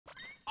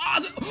Ah,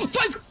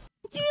 5!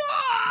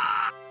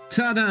 Yeah!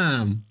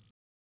 Ta-da!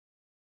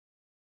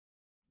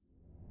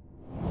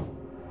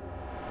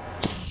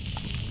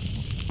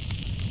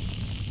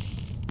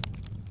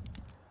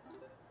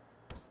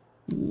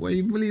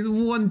 Wait, please,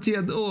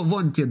 wanted. Oh,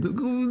 wanted.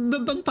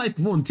 Don't type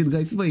wanted,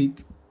 guys.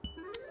 Wait.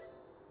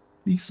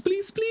 Please,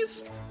 please,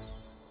 please.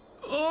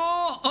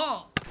 Oh,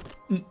 oh.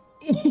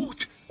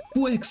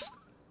 4x.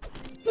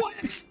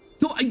 4x.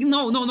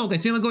 No,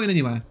 guys. We're not going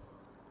anywhere.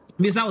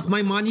 Without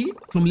my money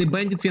from the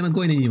bandit, we're not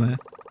going anywhere.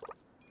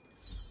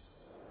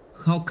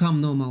 How come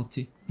no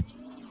multi?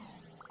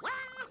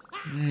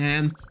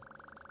 Man.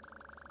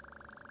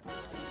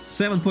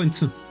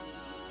 7.2.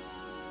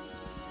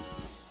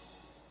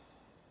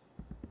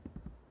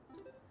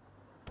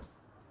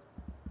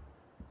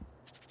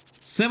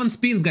 Seven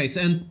spins, guys,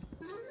 and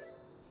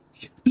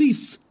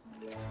please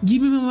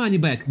give me my money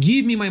back.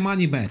 Give me my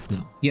money back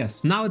now.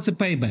 Yes, now it's a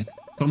payback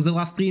from the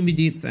last stream we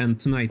did and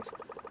tonight.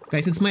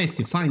 Guys, it's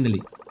massive,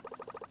 finally.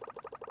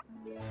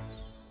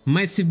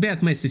 Massive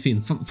bet, massive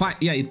in.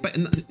 Yeah,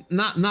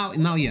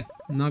 now, yeah.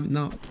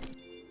 Now.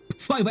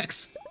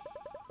 5x.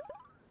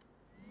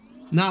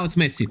 Now it's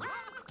massive.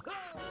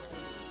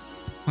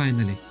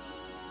 Finally.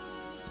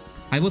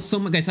 I was so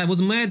guys, I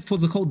was mad for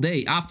the whole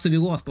day. After we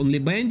lost only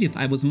bandit,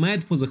 I was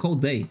mad for the whole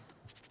day.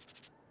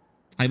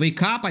 I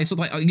wake up, I thought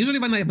like usually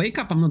when I wake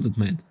up I'm not that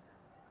mad.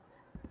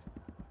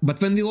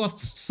 But when we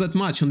lost that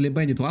much only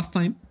bandit last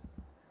time,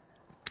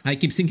 I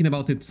keep thinking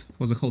about it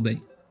for the whole day.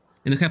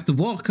 And I have to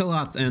work a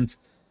lot and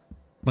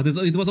but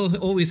it was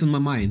always in my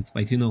mind,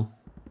 like, you know.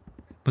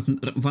 But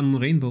one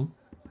more rainbow.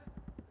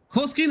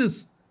 Whole screen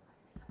is...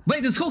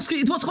 Wait, it's whole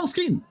screen! It was whole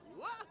screen!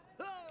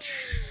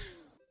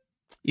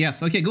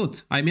 Yes, okay,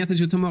 good. I message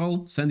you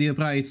tomorrow, send you a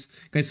prize.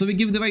 Guys, so we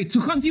give away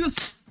 200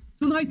 euros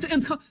tonight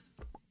and...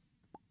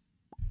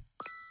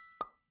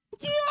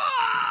 Yeah!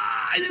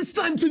 It's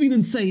time to win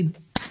insane!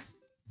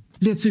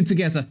 Let's win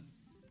together.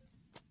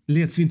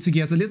 Let's win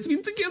together. Let's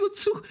win together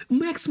too.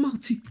 Max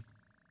multi.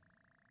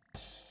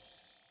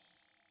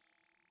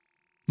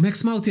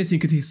 Max multi, I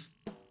think it is.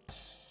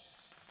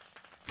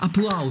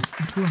 Applause,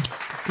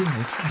 applause,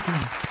 applause,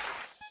 applause.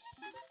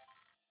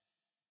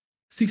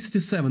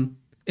 67.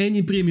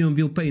 Any premium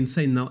will pay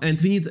insane now. And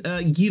we need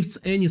gifts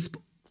any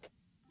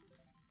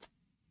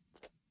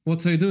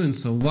What are you doing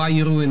so? Why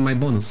you ruin my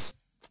bonus?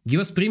 Give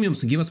us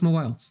premiums, give us more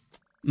wilds.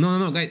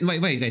 No, guys,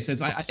 wait,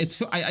 guys.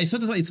 I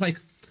thought it's like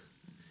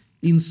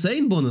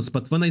insane bonus,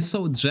 but when I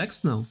saw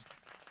Jacks now.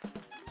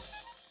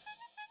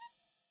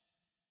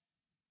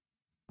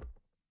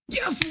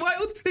 Yes,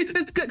 wild!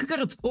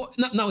 Oh,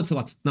 now it's a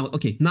lot. Now,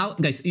 okay, now,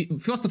 guys,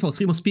 first of all,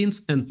 3 more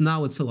spins, and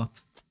now it's a lot.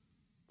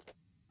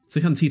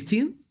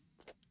 315?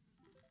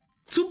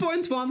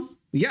 2.1.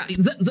 Yeah,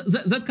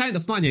 that kind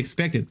of money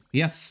expected.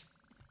 Yes.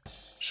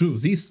 Sure,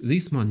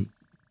 this money.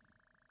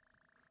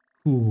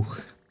 Ooh.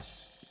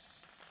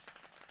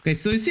 Okay,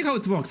 so you see how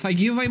it works. I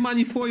give my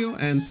money for you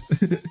and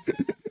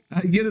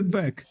I get it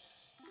back.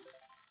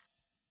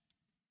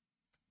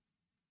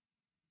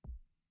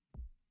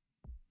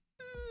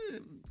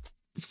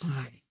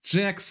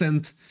 Jacks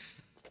and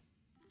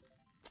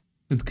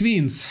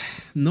queens.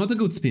 Not a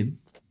good spin.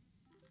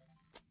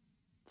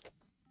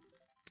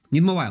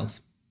 Need more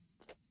wilds.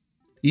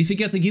 If you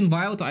get again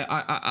wild,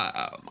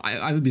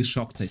 I will be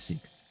shocked, I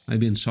think. I'll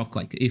be in shock,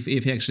 like, if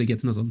you actually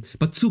get another one.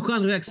 But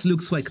 200x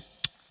looks like...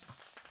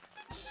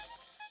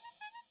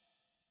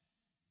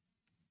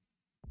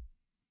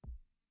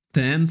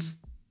 Tens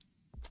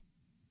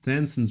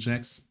and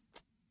jacks.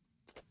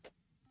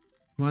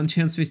 One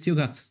chance we still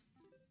got.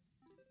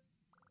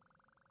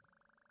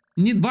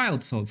 Need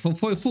wild, so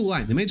for a full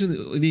line. Imagine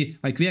we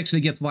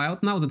actually get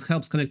wild now, that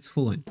helps connect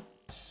full line.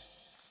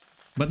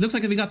 But looks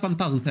like we got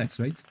 1000 x,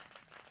 right?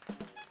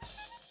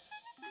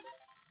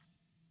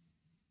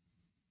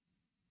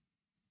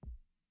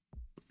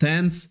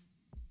 Tens.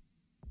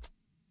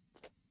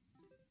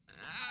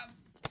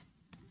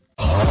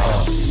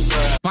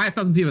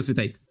 5,000 euros we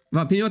take.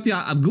 Well,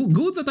 Pinopia,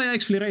 good that I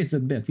actually raised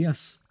that bet,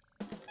 yes.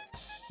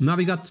 Now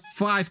we got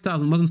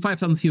 5,000, wasn't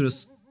 5,000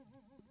 euros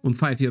on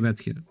 5-year bet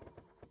here.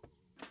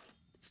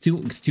 Still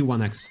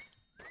 1x.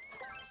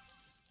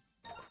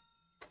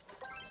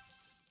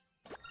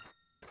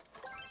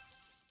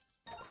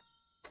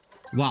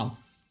 Wow.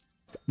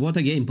 What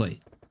a gameplay.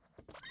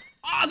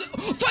 Ah,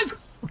 5!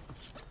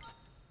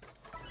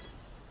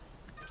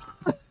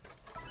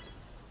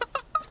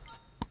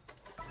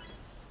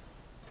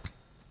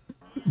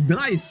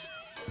 Nice.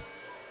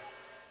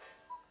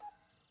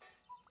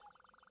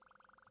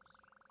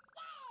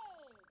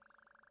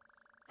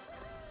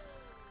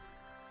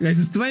 Guys,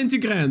 it's 20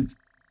 grand.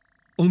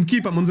 On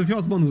keep, I'm on the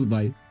first bonus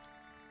buy.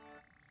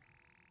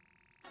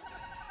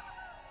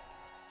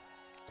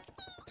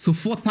 So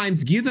 4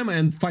 times give them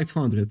and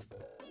 500.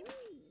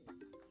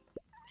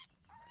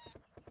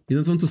 You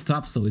don't want to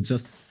stop, so it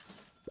just...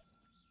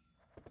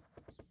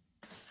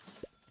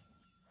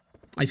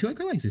 I feel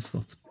like I like this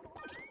slot.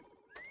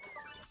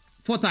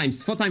 4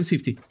 times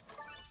 50.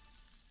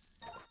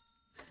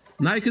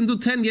 Now you can do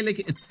 10,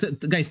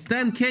 guys,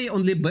 10k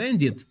only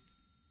bandit.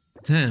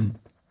 Damn.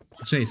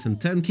 Jason,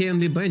 10k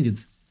only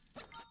bandit.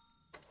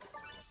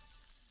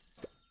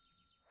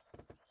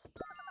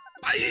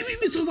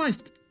 We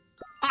survived.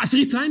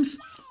 3 times?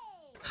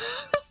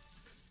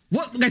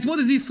 What, guys, what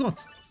is this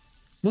slot?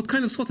 What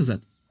kind of slot is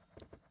that?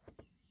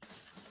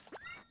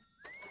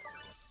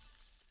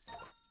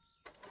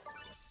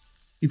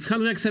 It's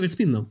 100x every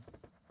spin now.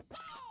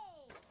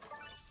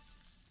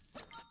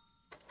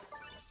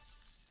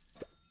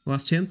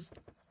 Last chance.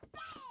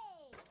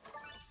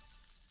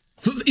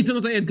 So it's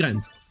another 8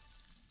 grand.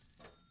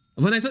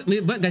 When I thought,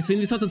 guys, when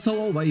we started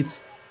so over,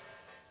 it's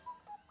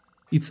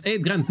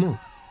 8 grand more.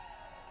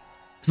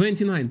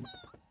 29.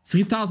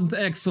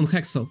 3000x on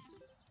Hacksaw.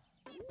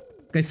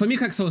 Guys, for me,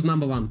 Hacksaw is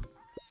number 1.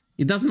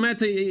 It doesn't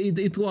matter,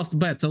 it lost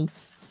battle.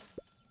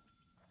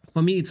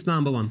 For me, it's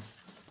number 1.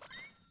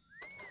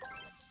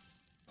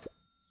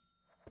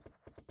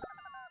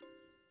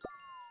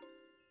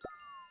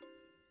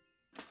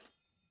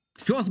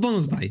 First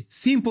bonus buy.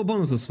 Simple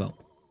bonus as well.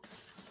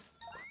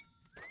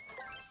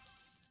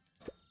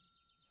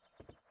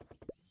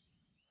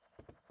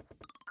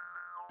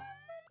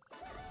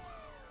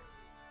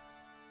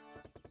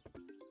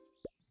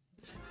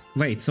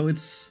 Wait, so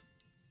it's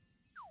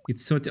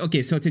 30,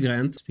 okay, 30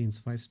 grand. Spins,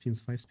 5 spins,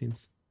 5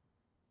 spins.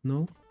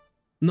 No.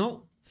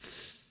 No.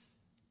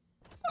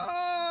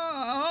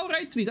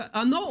 Alright, we got,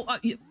 no,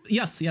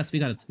 yes, we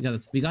got it.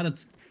 We got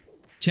it.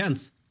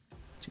 Chance.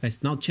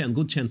 Guys, now chance,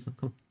 good chance now,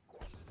 come on.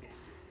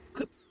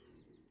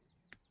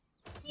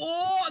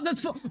 Oh,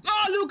 that's for,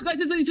 look, guys,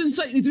 it's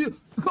inside.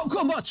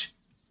 How much?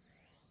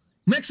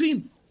 Max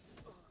win.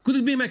 Could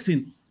it be max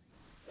win?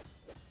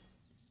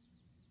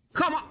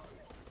 Come on.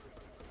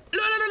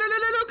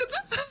 Look at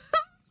that.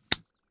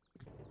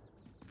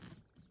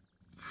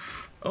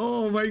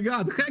 Oh my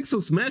god,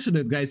 Hacksaw smashing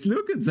it, guys.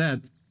 Look at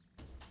that.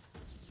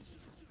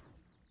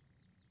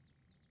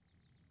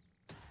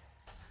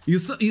 You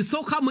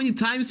saw how many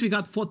times we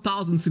got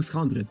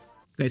 4,600.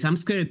 Guys, I'm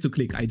scared to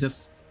click.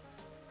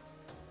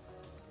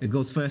 It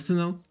goes faster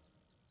now.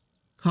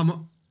 How much?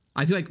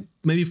 I feel like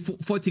maybe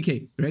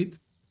 40k, right?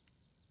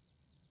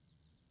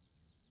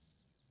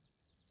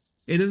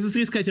 It is a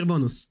 3 scatter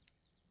bonus.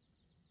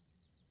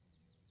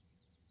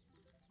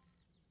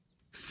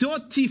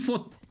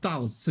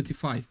 34,000,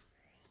 35.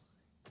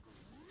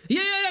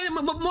 Yeah,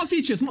 more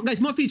features,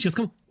 guys, more features,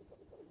 come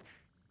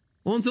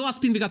on. On the last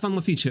spin we got one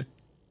more feature.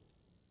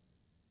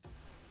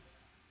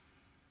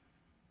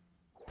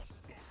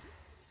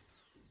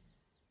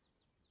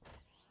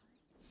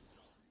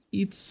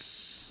 It's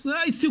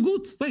still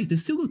good. Wait,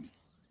 it's still good.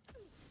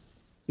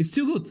 It's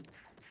still good.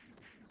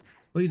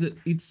 What is it?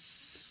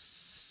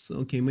 It's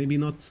okay. Maybe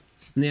not.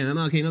 Yeah,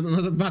 no, okay, not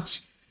that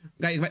much.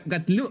 Guys,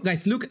 look,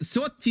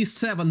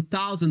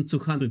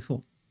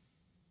 37,204.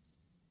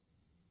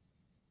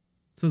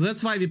 So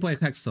that's why we play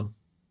Hacksaw.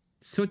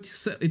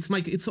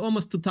 37. It's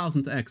almost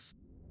 2,000x.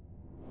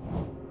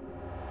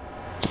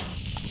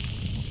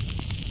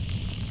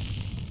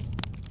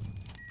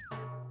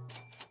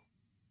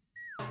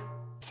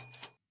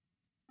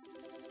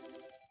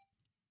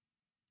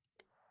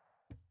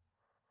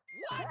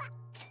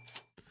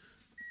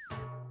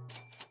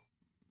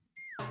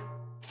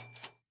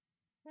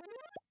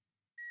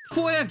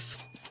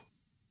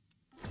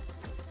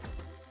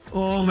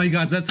 Oh my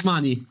god, that's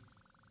money.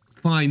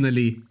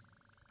 Finally.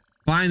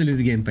 Finally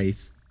the game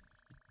pays.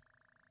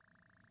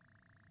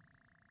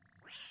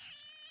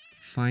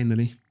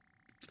 Finally.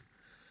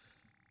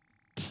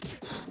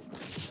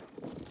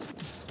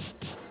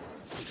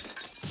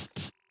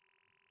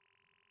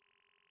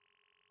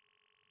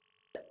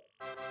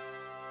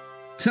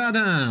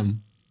 Ta-da!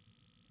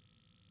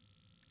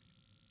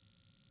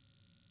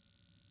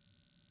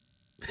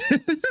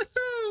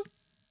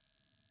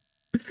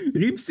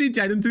 Rip City,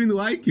 I don't even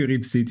like you,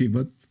 Rip City,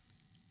 but...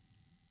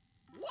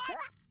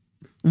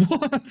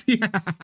 What? Yeah.